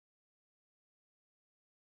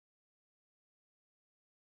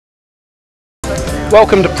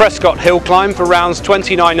Welcome to Prescott Hillclimb for rounds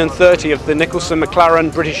 29 and 30 of the Nicholson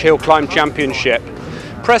McLaren British Hillclimb Championship.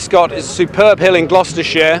 Prescott is a superb hill in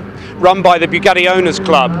Gloucestershire run by the Bugatti Owners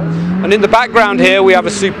Club, and in the background here we have a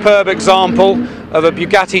superb example of a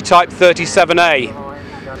Bugatti Type 37A.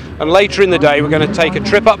 And later in the day we're going to take a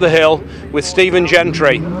trip up the hill with Stephen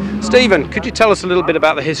Gentry. Stephen, could you tell us a little bit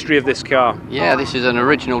about the history of this car? Yeah, this is an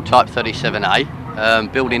original Type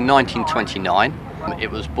 37A, built in 1929.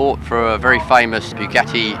 It was bought for a very famous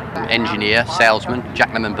Bugatti engineer, salesman,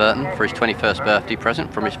 Jack Lemon Burton, for his 21st birthday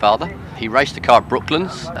present from his father. He raced the car at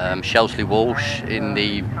Brooklands, Shelsley Walsh, in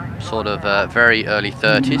the sort of very early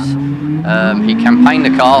 30s. He campaigned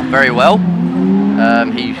the car very well.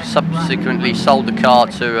 He subsequently sold the car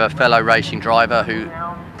to a fellow racing driver who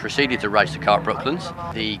proceeded to race the car at Brooklands.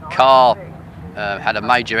 The car had a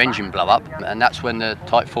major engine blow up, and that's when the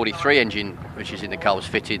Type 43 engine, which is in the car, was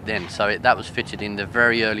fitted then. So that was fitted in the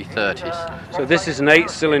very early 30s. So this is an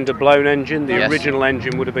 8-cylinder blown engine. The Yes. original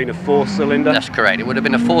engine would have been a 4-cylinder. That's correct. It would have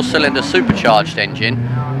been a 4-cylinder supercharged engine.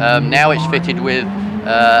 Now it's fitted with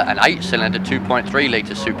an 8-cylinder 2.3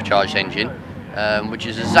 litre supercharged engine, which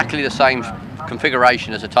is exactly the same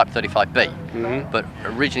configuration as a Type 35B, but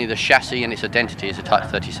originally the chassis and its identity is a Type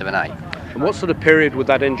 37A. And what sort of period would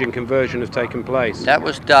that engine conversion have taken place? That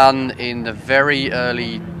was done in the very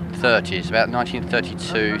early 30s, about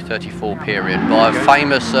 1932-34 period, by a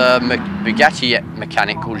famous Bugatti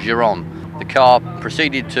mechanic called Giron. The car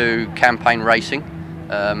proceeded to campaign racing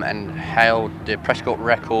and held the Prescott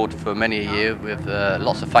record for many a year with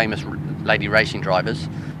lots of famous lady racing drivers.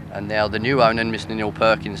 And now the new owner, Mr. Neil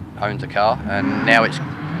Perkins, owns the car, and now it's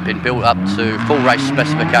been built up to full race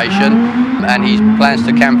specification, and he plans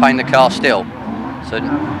to campaign the car still. So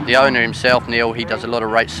the owner himself, Neil, he does a lot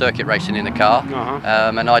of circuit racing in the car,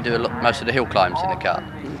 and I do most of the hill climbs in the car.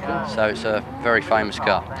 Okay. So it's a very famous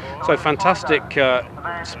car. So fantastic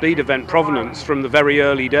speed event provenance from the very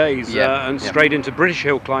early days, and straight into British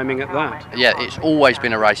hill climbing at that. Yeah, it's always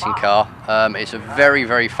been a racing car. It's a very,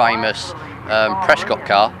 very famous Prescott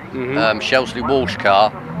car, Shelsley Walsh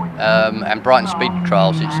car, and Brighton Speed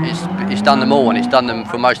Trials. It's done them all, and it's done them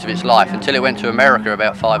for most of its life until it went to America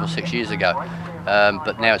about 5 or 6 years ago.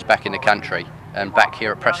 But now it's back in the country and back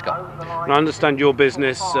here at Prescott. And I understand your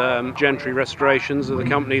business, Gentry Restorations, are the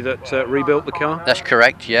company that rebuilt the car? That's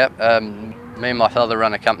correct, yeah. Me and my father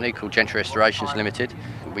run a company called Gentry Restorations Limited.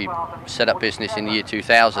 We set up business in the year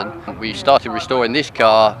 2000. We started restoring this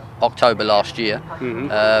car October last year,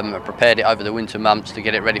 prepared it over the winter months to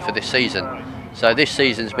get it ready for this season. So this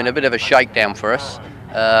season's been a bit of a shakedown for us,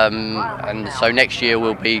 and so next year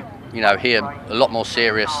we'll be, here a lot more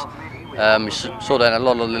serious. We sorted out a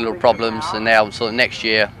lot of little problems, and now sort of next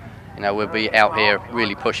year, we'll be out here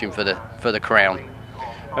really pushing for the crown.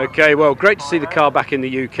 Okay, well, great to see the car back in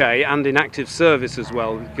the UK and in active service as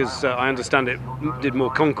well, because I understand it did more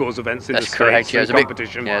concours events in the States. That's correct, yeah,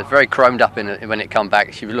 competition. It's very chromed up when it come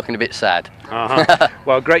back. She was looking a bit sad.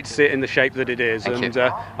 Well, great to see it in the shape that it is. Thank and you.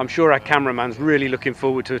 I'm sure our cameraman's really looking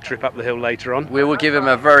forward to a trip up the hill later on. We will give him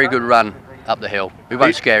a very good run up the hill. We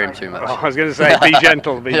won't scare him too much. Oh, I was going to say, be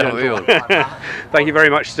gentle, be gentle. We will. Thank you very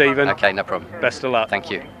much, Stephen. Okay, no problem. Best of luck. Thank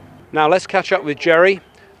you. Now let's catch up with Jerry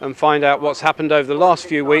and find out what's happened over the last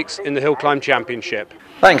few weeks in the Hillclimb Championship.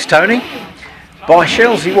 Thanks, Tony. By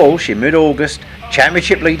Shelsley Walsh in mid-August,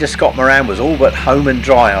 Championship leader Scott Moran was all but home and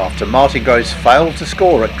dry after Martin Groves failed to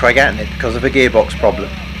score at Craig Atnet because of a gearbox problem.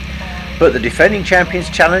 But the defending champions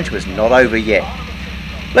challenge was not over yet.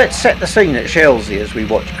 Let's set the scene at Shelsley as we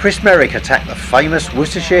watch Chris Merrick attack the famous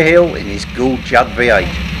Worcestershire Hill in his Gould Judd V8.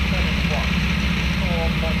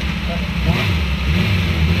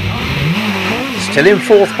 Still in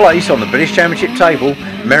 4th place on the British Championship table,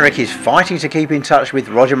 Merrick is fighting to keep in touch with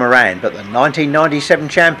Roger Moran, but the 1997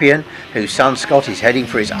 champion, whose son Scott is heading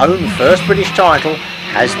for his own first British title,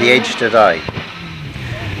 has the edge today.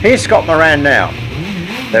 Here's Scott Moran now.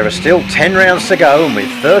 There are still 10 rounds to go, and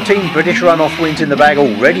with 13 British runoff wins in the bag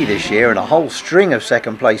already this year and a whole string of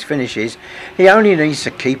second place finishes, he only needs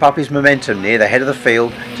to keep up his momentum near the head of the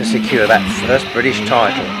field to secure that first British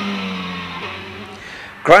title.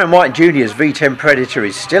 Graham White Jr.'s V10 Predator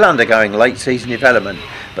is still undergoing late season development,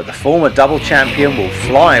 but the former double champion will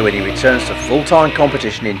fly when he returns to full-time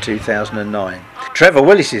competition in 2009. Trevor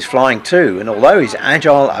Willis is flying too, and although his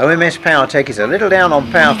agile OMS PowerTech is a little down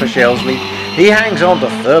on power for Shelsley, he hangs on to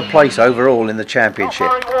 3rd place overall in the championship.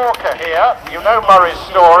 Murray Walker here. You know Murray's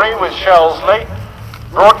story with Shelsley,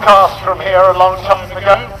 broadcast from here a long time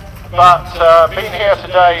ago, but been here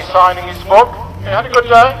today signing his book. You had a good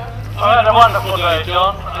day? I had a wonderful day,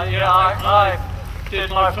 John. I did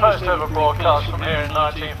my first ever broadcast from here in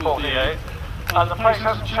 1948, And the place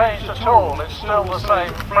hasn't changed at all. It's still the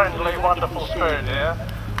same friendly, wonderful spirit here.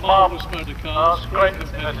 Marvellous cars, great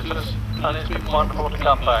competitors, and it's been wonderful to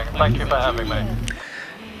come back. Thank you for having me.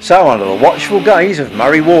 So under the watchful gaze of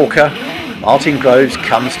Murray Walker, Martin Groves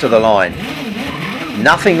comes to the line.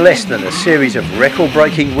 Nothing less than a series of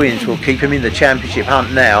record-breaking wins will keep him in the championship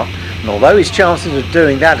hunt now, and although his chances of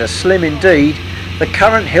doing that are slim indeed, the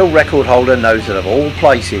current hill record holder knows that of all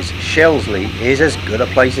places, Shelsley is as good a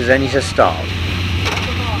place as any to start.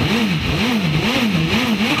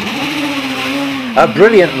 A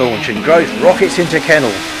brilliant launch and Groves rockets into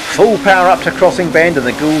Kennel. Full power up to Crossing Bend and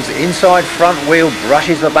the Ghoul's inside front wheel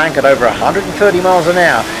brushes the bank at over 130 miles an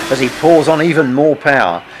hour as he pours on even more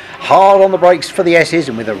power. Hard on the brakes for the S's,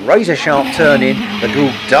 and with a razor sharp turn in, the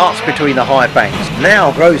Ghoul darts between the high banks.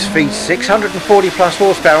 Now Groves feeds 640 plus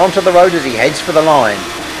horsepower onto the road as he heads for the line.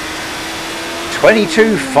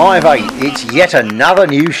 22.58, it's yet another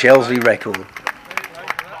new Shelsley record.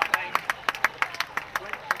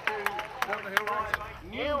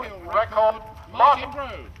 New record, Martin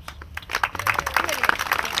Groves.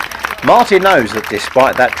 Martin knows that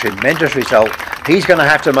despite that tremendous result, he's going to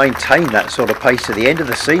have to maintain that sort of pace to the end of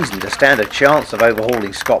the season to stand a chance of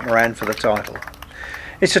overhauling Scott Moran for the title.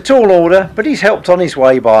 It's a tall order, but he's helped on his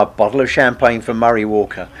way by a bottle of champagne from Murray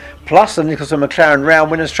Walker, plus the Nicholson McLaren Round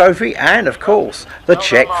Winners' Trophy, and of course, the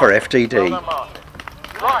cheque for FTD.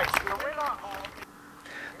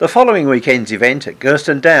 The following weekend's event at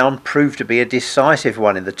Gurston Down proved to be a decisive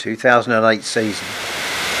one in the 2008 season.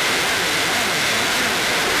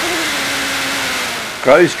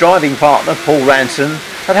 Groves' driving partner Paul Ranson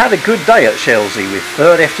had a good day at Shelsley with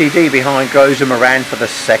third FTD behind Groves and Moran for the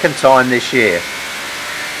second time this year,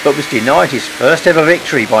 but was denied his first ever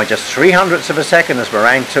victory by just 0.03 of a second as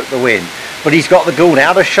Moran took the win. But he's got the Gould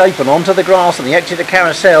out of shape and onto the grass on the exit of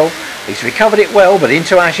Carousel. He's recovered it well, but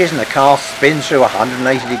into Ashes, and the car spins through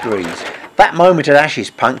 180 degrees. That moment at Ashes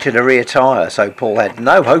punctured a rear tyre, so Paul had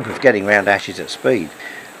no hope of getting round Ashes at speed.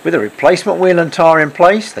 With a replacement wheel and tyre in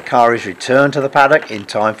place, the car is returned to the paddock in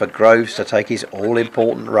time for Groves to take his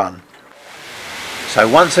all-important run. So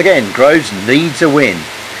once again, Groves needs a win.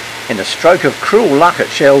 In a stroke of cruel luck at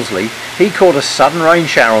Shelsley, he caught a sudden rain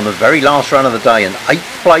shower on the very last run of the day, and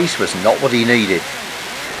 8th place was not what he needed.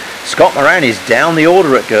 Scott Moran is down the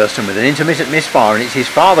order at Gurston with an intermittent misfire, and it's his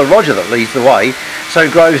father Roger that leads the way, so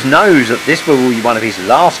Groves knows that this will be one of his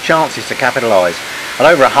last chances to capitalise. At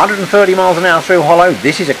over 130 miles an hour through Hollow,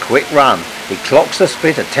 this is a quick run. He clocks the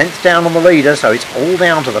split a tenth down on the leader, so it's all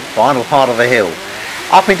down to the final part of the hill.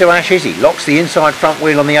 Up into Ashes, he locks the inside front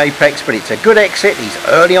wheel on the apex, but it's a good exit. He's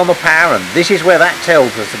early on the power, and this is where that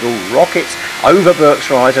tells as the Gould rockets over Burke's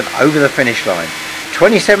Rise and over the finish line.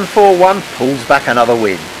 27.41 pulls back another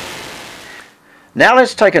win. Now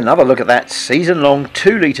let's take another look at that season-long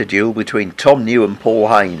 2-litre duel between Tom New and Paul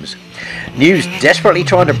Hames. New's desperately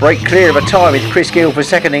trying to break clear of a tie with Chris Gill for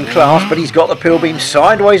second in class, but he's got the Pilbeam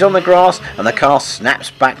sideways on the grass and the car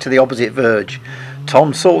snaps back to the opposite verge.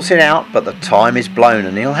 Tom sorts it out, but the time is blown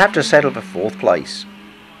and he'll have to settle for 4th place.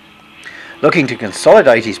 Looking to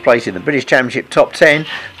consolidate his place in the British Championship top 10,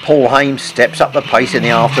 Paul Hames steps up the pace in the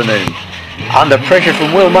afternoon. Under pressure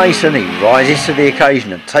from Will Mason, he rises to the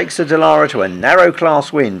occasion and takes the Dallara to a narrow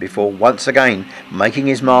class win before once again making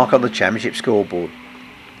his mark on the championship scoreboard.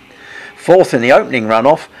 4th in the opening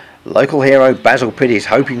runoff, local hero Basil Pitt is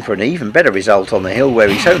hoping for an even better result on the hill where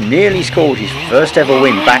he so nearly scored his first ever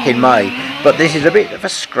win back in May, but this is a bit of a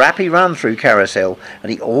scrappy run through Carousel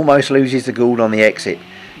and he almost loses the Gould on the exit.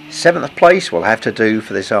 7th place will have to do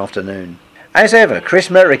for this afternoon. As ever, Chris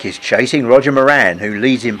Merrick is chasing Roger Moran, who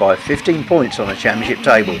leads him by 15 points on the championship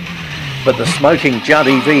table, but the smoking Judd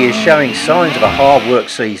EV is showing signs of a hard work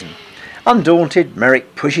season. Undaunted,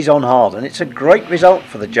 Merrick pushes on hard, and it's a great result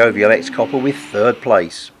for the jovial ex-copper with 3rd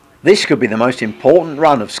place. This could be the most important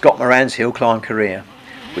run of Scott Moran's Hillclimb career.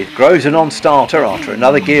 With Groves a non-starter after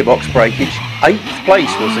another gearbox breakage, 8th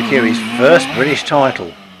place will secure his first British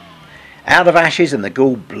title. Out of Ashes, and the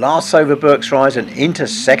Gould blasts over Burke's Rise and into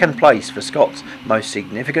 2nd place for Scott's most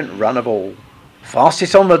significant run of all.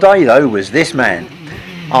 Fastest on the day though was this man.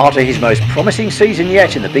 After his most promising season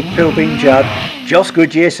yet in the Big Pilbeam Judd, Joss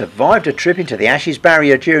Goodyear survived a trip into the Ashes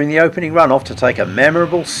barrier during the opening runoff to take a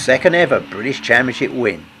memorable 2nd ever British Championship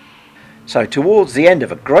win. So towards the end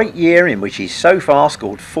of a great year in which he's so far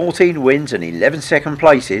scored 14 wins and 11 second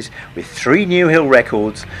places with 3 new hill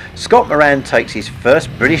records, Scott Moran takes his first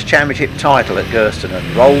British Championship title at Gurston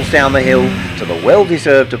and rolls down the hill to the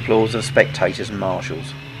well-deserved applause of spectators and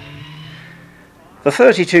marshals. The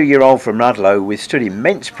 32-year-old from Ludlow withstood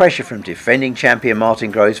immense pressure from defending champion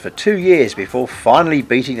Martin Groves for 2 years before finally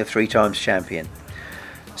beating the 3 times champion.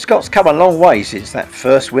 Scott's come a long way since that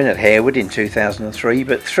first win at Harewood in 2003,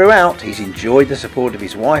 but throughout he's enjoyed the support of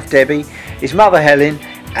his wife Debbie, his mother Helen,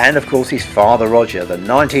 and of course his father Roger, the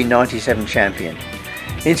 1997 champion.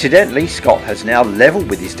 Incidentally, Scott has now levelled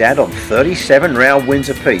with his dad on 37 round wins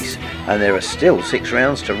apiece, and there are still 6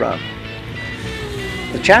 rounds to run.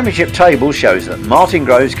 The championship table shows that Martin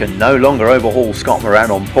Groves can no longer overhaul Scott Moran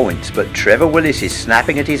on points, but Trevor Willis is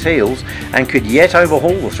snapping at his heels and could yet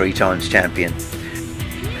overhaul the 3 times champion.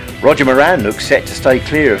 Roger Moran looks set to stay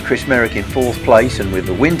clear of Chris Merrick in 4th place, and with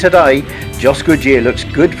the win today, Joss Goodyear looks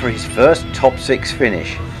good for his first top 6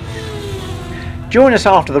 finish. Join us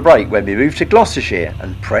after the break when we move to Gloucestershire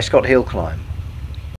and Prescott Hillclimb.